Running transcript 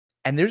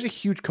And there's a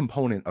huge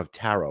component of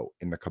tarot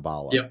in the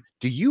Kabbalah. Yeah.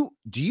 Do you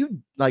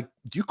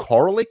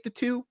correlate the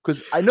two?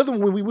 Because I know that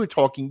when we were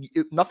talking,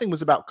 nothing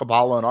was about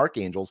Kabbalah and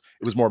Archangels.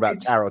 It was more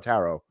about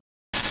tarot.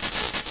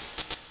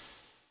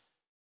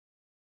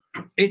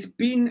 It's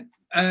been,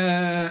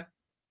 the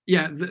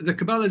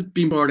Kabbalah has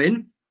been brought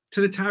in to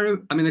the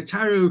tarot. I mean, the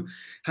tarot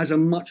has a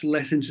much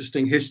less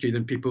interesting history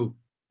than people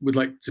would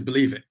like to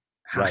believe it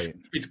has. Right.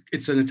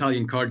 It's an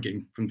Italian card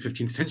game from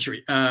 15th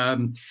century.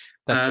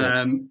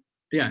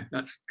 Yeah,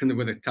 that's kind of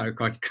where the tarot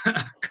cards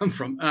come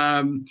from.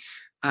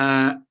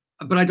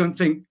 But I don't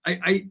think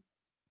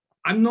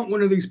I'm not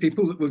one of these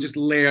people that will just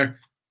layer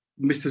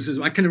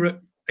mysticism. I kind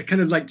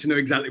of like to know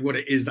exactly what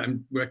it is that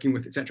I'm working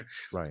with, etc.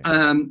 Right.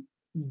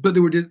 But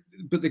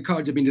the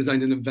cards have been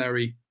designed in a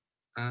very,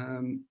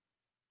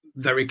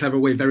 very clever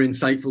way, very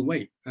insightful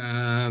way.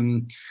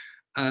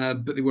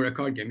 But they were a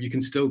card game. You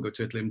can still go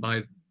to Italy and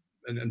buy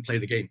and play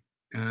the game.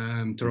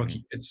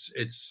 Tarocchi, it's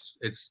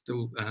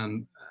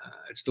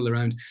still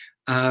around.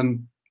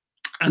 And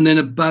then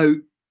about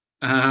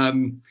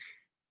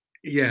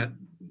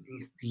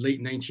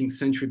late 19th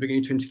century,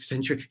 beginning 20th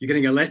century. You're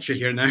getting a lecture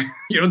here now.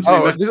 You're on.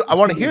 I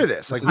want to hear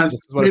this. Like this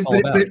is what it's all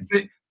about.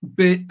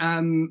 But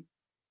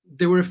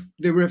there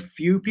were a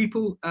few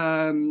people.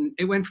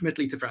 It went from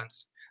Italy to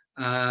France.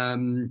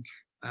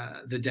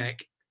 The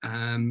deck.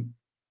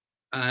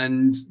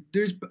 And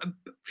there's a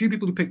few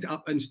people who picked it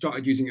up and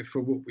started using it for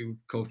what we would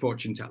call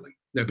fortune telling.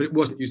 No, but it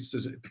wasn't used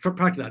as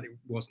prior to that. It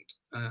wasn't.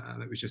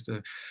 It was just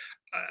a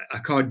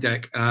card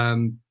deck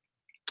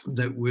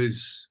that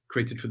was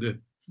created for the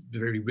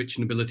very rich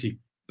nobility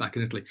back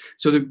in Italy.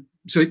 So it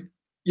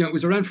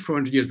was around for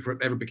 400 years before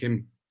it ever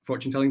became a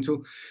fortune telling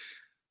tool.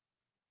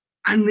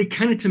 And they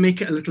kind of, to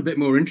make it a little bit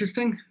more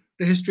interesting,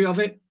 the history of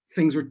it,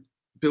 things were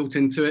built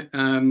into it.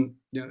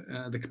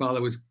 The Kabbalah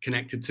was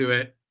connected to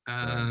it.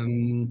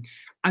 And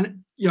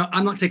I'm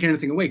not taking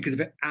anything away, because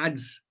if it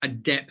adds a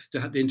depth to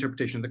the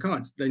interpretation of the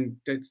cards, then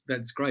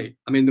that's great.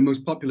 I mean, the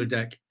most popular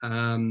deck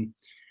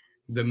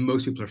that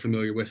most people are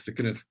familiar with,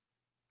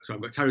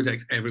 I've got tarot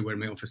decks everywhere in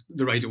my office.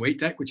 The Rider-Waite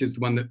deck, which is the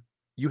one that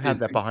you have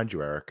that behind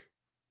you, Eric.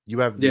 You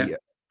have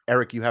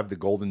Eric. You have the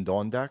Golden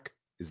Dawn deck.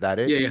 Is that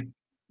it?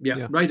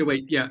 Yeah.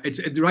 Rider-Waite. Yeah,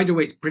 the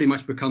Rider-Waite's pretty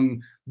much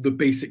become the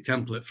basic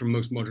template for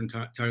most modern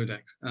tarot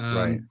decks.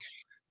 Right.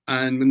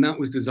 And when that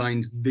was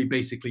designed, they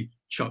basically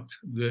chucked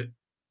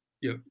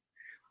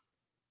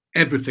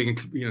everything,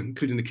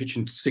 including the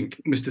kitchen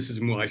sink,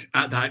 mysticism-wise,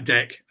 at that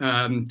deck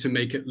to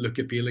make it look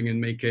appealing and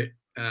make it.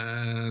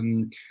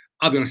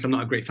 I'll be honest, I'm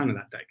not a great fan of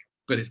that deck,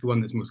 but it's the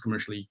one that's most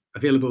commercially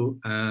available.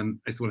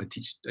 It's the one I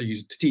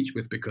use it to teach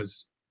with,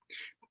 because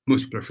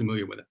most people are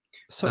familiar with it.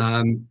 So,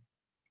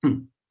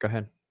 go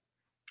ahead.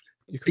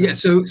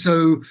 So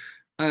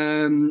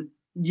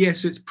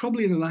it's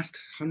probably in the last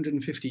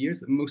 150 years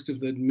that most of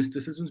the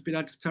mysticism has been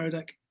added to tarot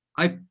deck.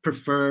 I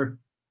prefer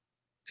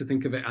to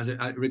think of it as it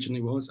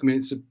originally was. I mean,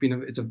 it's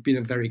been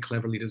a very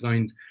cleverly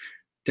designed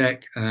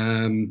deck.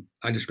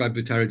 I describe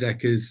the tarot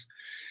deck as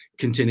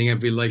containing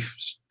every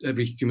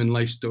human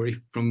life story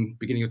from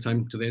beginning of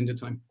time to the end of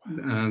time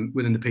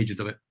within the pages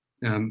of it.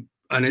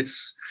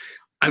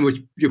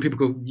 People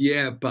go,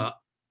 yeah, but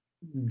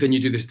then you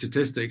do the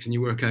statistics and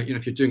you work out,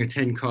 if you're doing a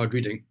 10-card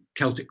reading,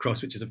 Celtic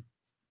cross, which is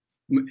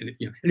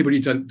anybody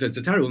who does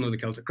the tarot will know the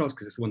Celtic cross,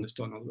 because it's the one that's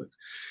taught in all the books.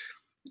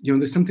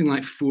 There's something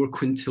like 4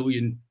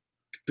 quintillion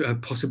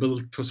possible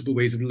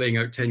ways of laying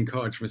out 10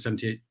 cards from a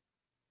 78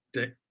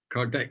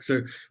 card deck.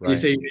 So when you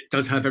say it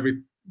does have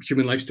every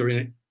human life story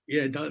in it,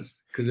 yeah, it does,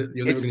 because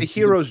it's the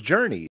hero's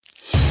journey.